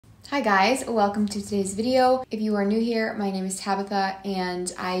Hi guys, welcome to today's video. If you are new here, my name is Tabitha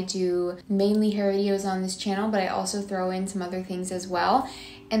and I do mainly hair videos on this channel, but I also throw in some other things as well.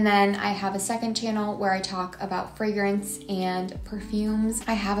 And then I have a second channel where I talk about fragrance and perfumes.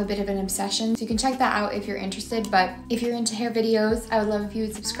 I have a bit of an obsession, so you can check that out if you're interested. But if you're into hair videos, I would love if you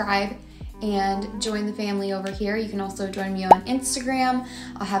would subscribe and join the family over here. You can also join me on Instagram.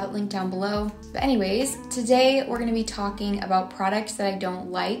 I'll have it linked down below. But anyways, today we're gonna be talking about products that I don't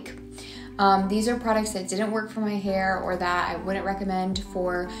like. These are products that didn't work for my hair or that I wouldn't recommend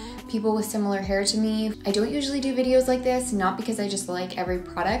for people with similar hair to me. I don't usually do videos like this, not because I just like every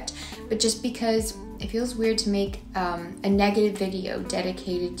product, but just because it feels weird to make a negative video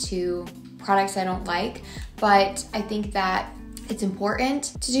dedicated to products I don't like. But I think that it's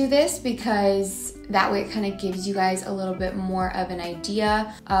important to do this because that way it kind of gives you guys a little bit more of an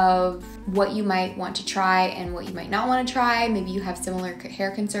idea of what you might want to try and what you might not want to try. Maybe you have similar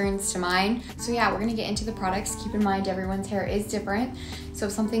hair concerns to mine. So yeah, we're gonna get into the products. Keep in mind everyone's hair is different. So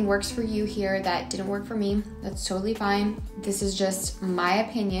if something works for you here that didn't work for me, that's totally fine. This is just my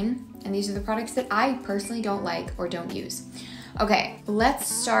opinion, and these are the products that I personally don't like or don't use. Okay, let's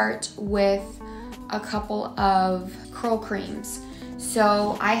start with a couple of curl creams.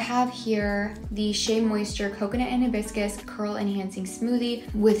 So I have here the Shea Moisture Coconut and Hibiscus Curl Enhancing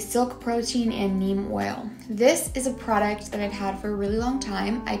Smoothie with silk protein and neem oil. This is a product that I've had for a really long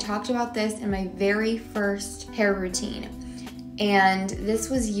time. I talked about this in my very first hair routine. And this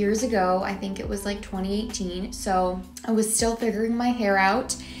was years ago. I think it was like 2018. So I was still figuring my hair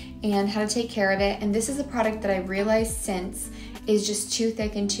out and how to take care of it. And this is a product that I realized since is just too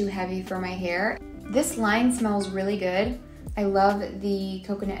thick and too heavy for my hair. This line smells really good. I love the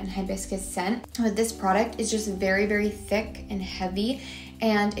coconut and hibiscus scent, but this product is just very, very thick and heavy.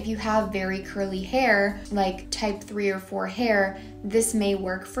 And if you have very curly hair, like type 3 or 4 hair, this may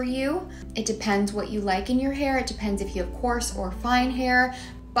work for you. It depends what you like in your hair. It depends if you have coarse or fine hair.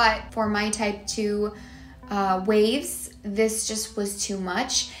 But for my type 2 waves, this just was too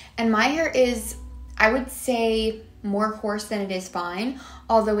much. And my hair is, I would say, more coarse than it is fine,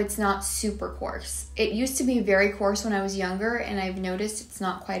 although it's not super coarse. It used to be very coarse when I was younger, and I've noticed it's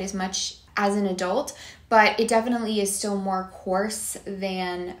not quite as much as an adult, but it definitely is still more coarse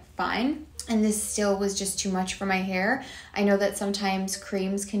than fine. And this still was just too much for my hair. I know that sometimes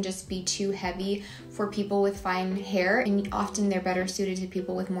creams can just be too heavy for people with fine hair, and often they're better suited to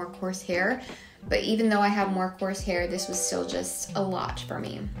people with more coarse hair. But even though I have more coarse hair, this was still just a lot for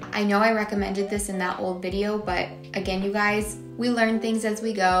me. I know I recommended this in that old video, but again, you guys, we learn things as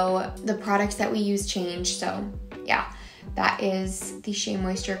we go. The products that we use change, so yeah. That is the Shea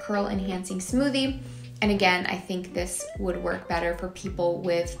Moisture Curl Enhancing Smoothie. And again, I think this would work better for people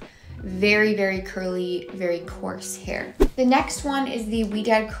with very, very curly, very coarse hair. The next one is the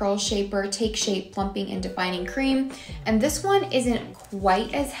Ouidad Curl Shaper Take Shape Plumping and Defining Cream. And this one isn't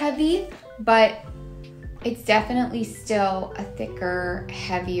quite as heavy, but it's definitely still a thicker,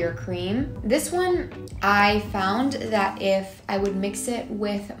 heavier cream. This one, I found that if I would mix it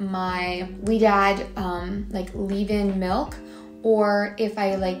with my Ouidad like leave-in milk, or if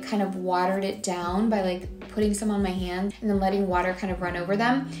I like kind of watered it down by like putting some on my hands and then letting water kind of run over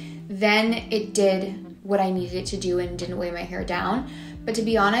them, then it did what I needed it to do and didn't weigh my hair down. But to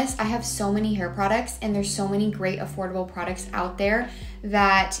be honest, I have so many hair products and there's so many great affordable products out there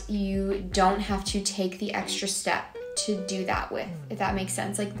that you don't have to take the extra step to do that with, if that makes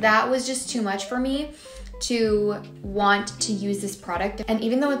sense. Like that was just too much for me to want to use this product. And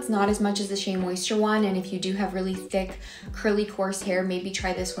even though it's not as much as the Shea Moisture one, and if you do have really thick, curly, coarse hair, maybe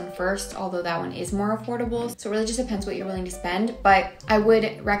try this one first, although that one is more affordable. So it really just depends what you're willing to spend. But I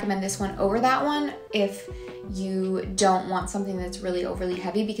would recommend this one over that one if you don't want something that's really overly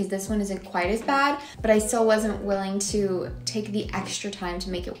heavy, because this one isn't quite as bad, but I still wasn't willing to take the extra time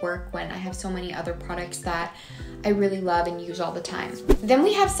to make it work when I have so many other products that I really love and use all the time. Then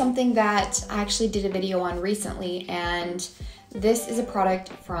we have something that I actually did a video on recently, and this is a product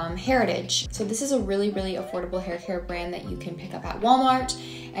from Heritage. So this is a really, really affordable hair care brand that you can pick up at Walmart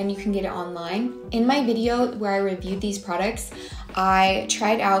and you can get it online. In my video where I reviewed these products, I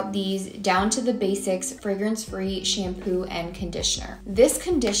tried out these Down to the Basics fragrance-free shampoo and conditioner. This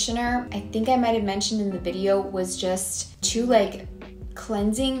conditioner, I think I might have mentioned in the video, was just too like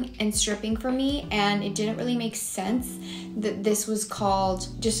cleansing and stripping for me, and it didn't really make sense that this was called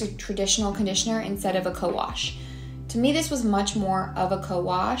just a traditional conditioner instead of a co-wash. To me, this was much more of a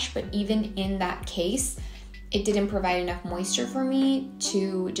co-wash, but even in that case, it didn't provide enough moisture for me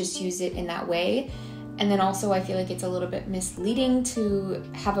to just use it in that way. And then also I feel like it's a little bit misleading to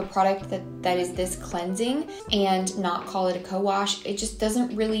have a product that is this cleansing and not call it a co-wash. It just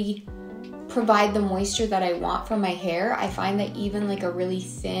doesn't really provide the moisture that I want for my hair. I find that even like a really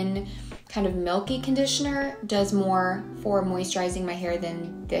thin kind of milky conditioner does more for moisturizing my hair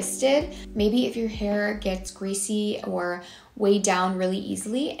than this did. Maybe if your hair gets greasy or weighed down really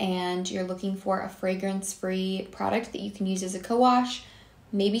easily and you're looking for a fragrance-free product that you can use as a co-wash,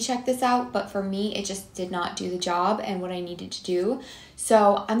 maybe check this out, but for me, it just did not do the job and what I needed to do.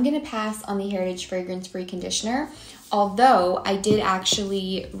 So I'm gonna pass on the Heritage Fragrance-Free Conditioner, although I did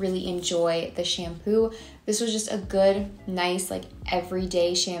actually really enjoy the shampoo. This was just a good, nice, like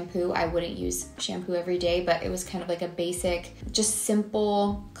everyday shampoo. I wouldn't use shampoo every day, but it was kind of like a basic, just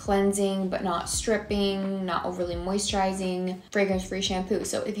simple cleansing, but not stripping, not overly moisturizing, fragrance-free shampoo.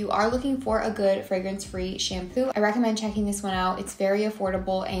 So if you are looking for a good fragrance-free shampoo, I recommend checking this one out. It's very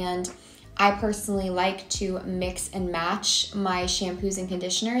affordable, and I personally like to mix and match my shampoos and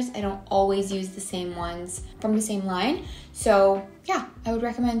conditioners. I don't always use the same ones from the same line. So yeah, I would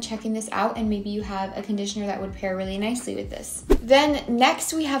recommend checking this out, and maybe you have a conditioner that would pair really nicely with this. Then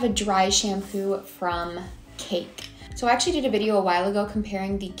next we have a dry shampoo from Cake. So I actually did a video a while ago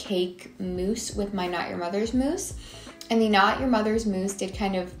comparing the Cake mousse with my Not Your Mother's mousse. And the Not Your Mother's mousse did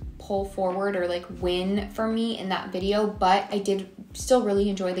kind of pull forward or like win for me in that video, but I did still really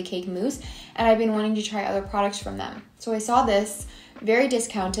enjoy the Cake mousse, and I've been wanting to try other products from them. So I saw this very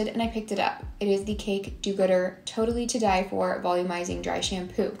discounted and I picked it up. It is the Cake Do-Gooder Totally to Die For Volumizing Dry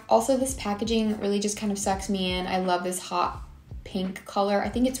Shampoo. Also, this packaging really just kind of sucks me in. I love this hot pink color. I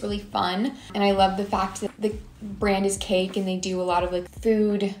think it's really fun, and I love the fact that the brand is Cake and they do a lot of like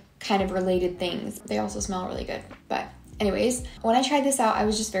food kind of related things. They also smell really good. But anyways, when I tried this out, I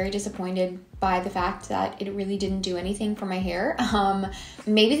was just very disappointed by the fact that it really didn't do anything for my hair.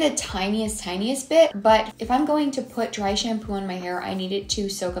 Maybe the tiniest bit, but if I'm going to put dry shampoo on my hair, I need it to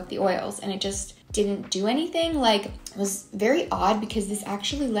soak up the oils, and it just didn't do anything. Like, it was very odd because this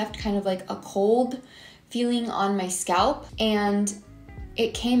actually left kind of like a cold feeling on my scalp, and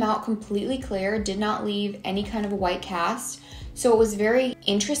it came out completely clear, did not leave any kind of a white cast. So it was very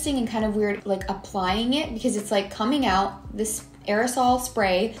interesting and kind of weird, like applying it, because it's like coming out, this aerosol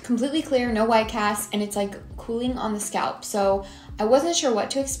spray, completely clear, no white cast, and it's like cooling on the scalp. So I wasn't sure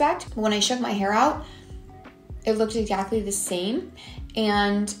what to expect. When I shook my hair out, it looked exactly the same,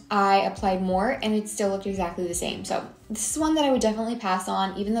 and I applied more and it still looked exactly the same. So this is one that I would definitely pass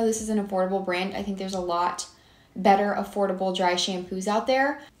on. Even though this is an affordable brand, I think there's a lot better affordable dry shampoos out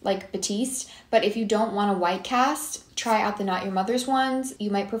there, like Batiste. But if you don't want a white cast, try out the Not Your Mother's ones.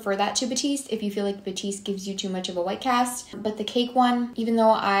 You might prefer that to Batiste if you feel like Batiste gives you too much of a white cast. But the Cake one, even though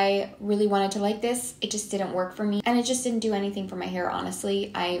I really wanted to like this, it just didn't work for me, and it just didn't do anything for my hair,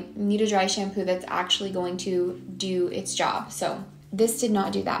 honestly. I need a dry shampoo that's actually going to do its job. So this did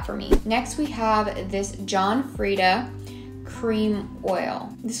not do that for me. Next we have this John Frieda cream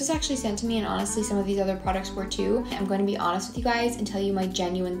oil. This was actually sent to me, and honestly some of these other products were too. I'm going to be honest with you guys and tell you my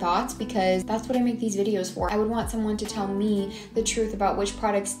genuine thoughts, because that's what I make these videos for. I would want someone to tell me the truth about which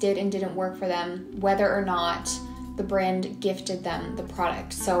products did and didn't work for them, whether or not the brand gifted them the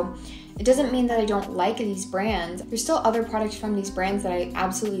product. So it doesn't mean that I don't like these brands. There's still other products from these brands that I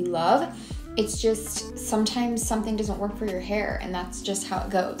absolutely love. It's just sometimes something doesn't work for your hair, and that's just how it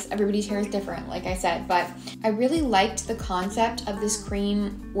goes. Everybody's hair is different, like I said, but I really liked the concept of this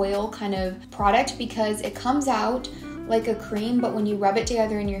cream oil kind of product, because it comes out like a cream, but when you rub it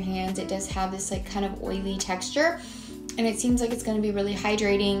together in your hands, it does have this like kind of oily texture, and it seems like it's going to be really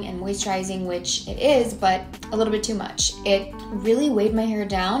hydrating and moisturizing, which it is, but a little bit too much. It really weighed my hair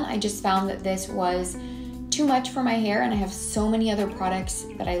down. I just found that this was too much for my hair, and I have so many other products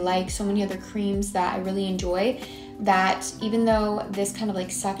that I like, so many other creams that I really enjoy, that even though this kind of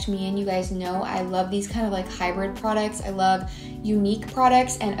like sucked me in, you guys know I love these kind of like hybrid products. I love unique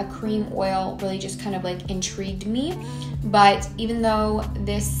products, and a cream oil really just kind of like intrigued me. But even though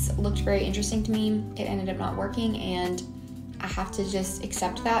this looked very interesting to me, it ended up not working, and I have to just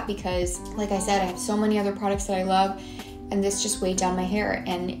accept that, because like I said, I have so many other products that I love, and this just weighed down my hair.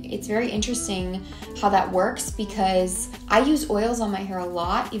 And it's very interesting how that works, because I use oils on my hair a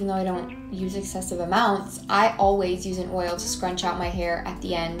lot, even though I don't use excessive amounts. I always use an oil to scrunch out my hair at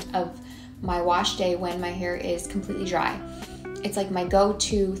the end of my wash day when my hair is completely dry. It's like my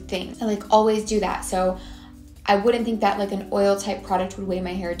go-to thing. I like always do that. So I wouldn't think that like an oil type product would weigh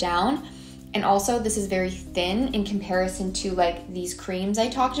my hair down. And also, this is very thin in comparison to like these creams I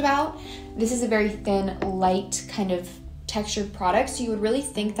talked about. This is a very thin, light kind of textured product, so you would really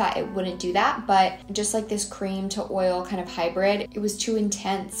think that it wouldn't do that, but just like this cream to oil kind of hybrid, it was too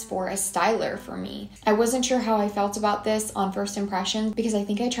intense for a styler for me. I wasn't sure how I felt about this on first impressions because I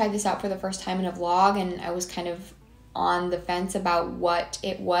think I tried this out for the first time in a vlog and I was kind of on the fence about what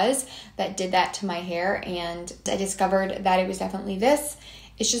it was that did that to my hair, and I discovered that it was definitely this.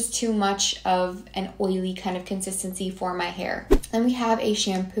 It's just too much of an oily kind of consistency for my hair. Then we have a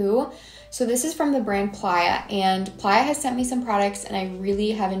shampoo. So this is from the brand Playa, and Playa has sent me some products and I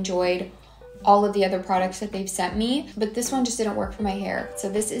really have enjoyed all of the other products that they've sent me, but this one just didn't work for my hair. So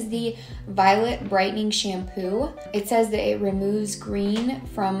this is the Violet Brightening Shampoo. It says that it removes green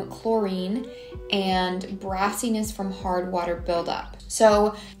from chlorine and brassiness from hard water buildup.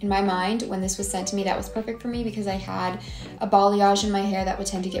 So in my mind, when this was sent to me, that was perfect for me because I had a balayage in my hair that would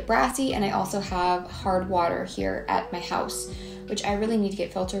tend to get brassy, and I also have hard water here at my house, which I really need to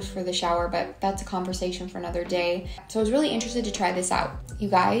get filters for the shower, but that's a conversation for another day. So I was really interested to try this out. You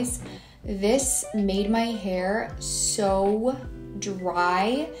guys, this made my hair so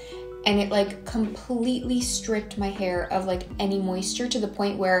dry, and it like completely stripped my hair of like any moisture to the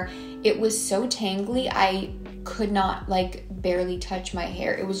point where it was so tangly I could not like barely touch my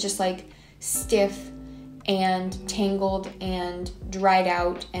hair. It was just like stiff and tangled and dried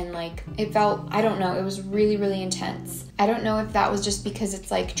out, and like it felt, I don't know, it was really, really intense. I don't know if that was just because it's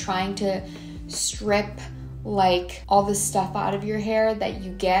like trying to strip like all the stuff out of your hair that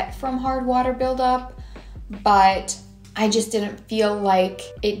you get from hard water buildup, but I just didn't feel like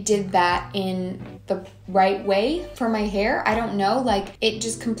it did that in the right way for my hair. I don't know, like it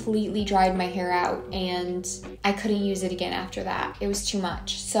just completely dried my hair out and I couldn't use it again after that. It was too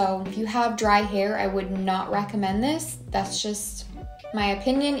much. So if you have dry hair, I would not recommend this. That's just my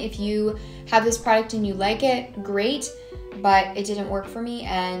opinion. If you have this product and you like it, great, but it didn't work for me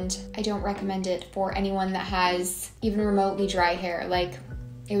and I don't recommend it for anyone that has even remotely dry hair. Like,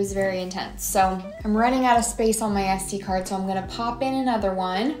 it was very intense. So I'm running out of space on my SD card, so I'm gonna pop in another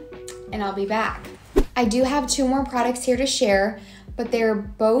one and I'll be back. I do have 2 more products here to share, but they're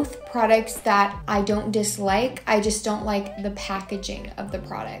both products that I don't dislike. I just don't like the packaging of the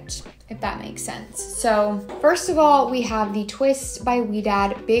product, if that makes sense. So first of all, we have the Twist by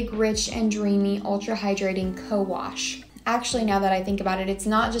Ouidad Big Rich and Dreamy Ultra Hydrating Co-Wash. Actually, now that I think about it, it's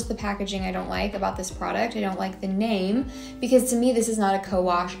not just the packaging I don't like about this product. I don't like the name, because to me, this is not a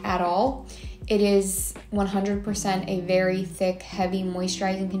co-wash at all. It is 100% a very thick, heavy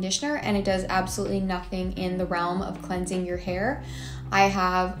moisturizing conditioner, and it does absolutely nothing in the realm of cleansing your hair. I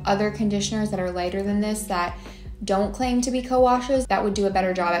have other conditioners that are lighter than this that don't claim to be co-washes that would do a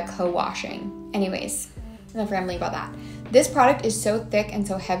better job at co-washing. Anyways, enough rambling about that. This product is so thick and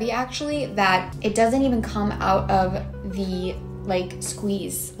so heavy actually that it doesn't even come out of the like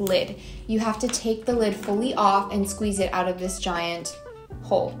squeeze lid. You have to take the lid fully off and squeeze it out of this giant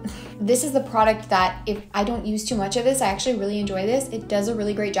hole. This is the product that if I don't use too much of this, I actually really enjoy this. It does a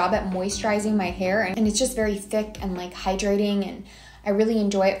really great job at moisturizing my hair, and it's just very thick and like hydrating, and I really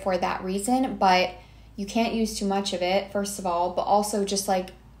enjoy it for that reason. But you can't use too much of it, first of all, but also just like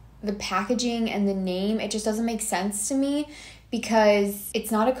the packaging and the name, it just doesn't make sense to me because it's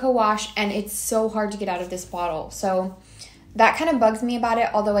not a co-wash and it's so hard to get out of this bottle. So that kind of bugs me about it,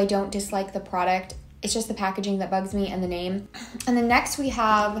 although I don't dislike the product. It's just the packaging that bugs me and the name. And then next we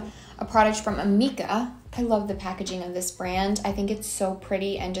have a product from Amika. I love the packaging of this brand. I think it's so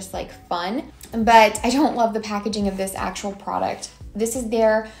pretty and just like fun, but I don't love the packaging of this actual product. This is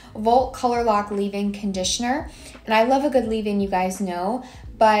their Volt Color Lock Leave-In Conditioner, and I love a good leave-in, you guys know,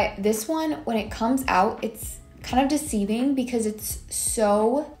 but this one, when it comes out, it's kind of deceiving because it's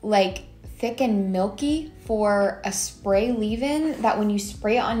so like thick and milky for a spray leave-in that when you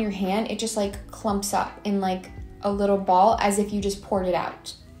spray it on your hand, it just like clumps up in like a little ball as if you just poured it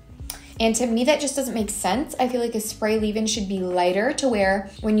out. And to me, that just doesn't make sense. I feel like a spray leave-in should be lighter to where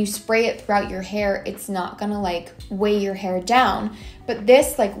when you spray it throughout your hair, it's not gonna like weigh your hair down. But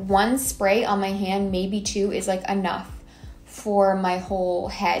this, like one spray on my hand, maybe 2, is like enough for my whole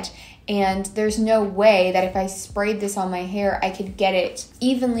head. And there's no way that if I sprayed this on my hair, I could get it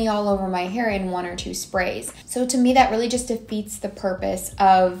evenly all over my hair in 1 or 2 sprays. So to me, that really just defeats the purpose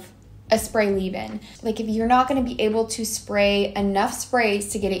of a spray leave-in. Like if you're not going to be able to spray enough sprays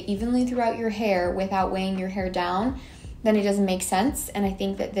to get it evenly throughout your hair without weighing your hair down, then it doesn't make sense. And I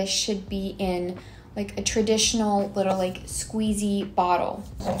think that this should be in like a traditional little like squeezy bottle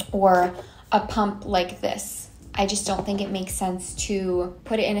or a pump like this. I just don't think it makes sense to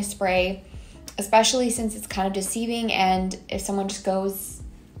put it in a spray, especially since it's kind of deceiving, and if someone just goes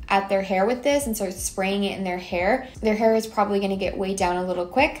at their hair with this and start spraying it in their hair is probably going to get weighed down a little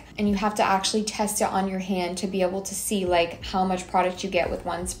quick, and you have to actually test it on your hand to be able to see like how much product you get with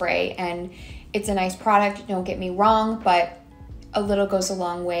one spray. And it's a nice product, don't get me wrong, but a little goes a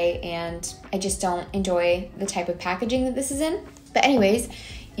long way, and I just don't enjoy the type of packaging that this is in. But anyways,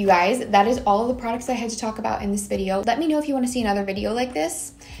 you guys, that is all of the products I had to talk about in this video. Let me know if you want to see another video like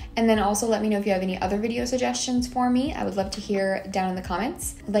this. And then also let me know if you have any other video suggestions for me. I would love to hear down in the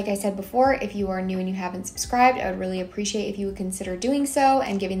comments. Like I said before, if you are new and you haven't subscribed, I would really appreciate if you would consider doing so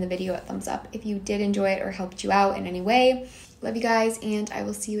and giving the video a thumbs up if you did enjoy it or helped you out in any way. Love you guys, and I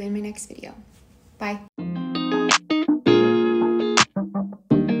will see you in my next video. Bye.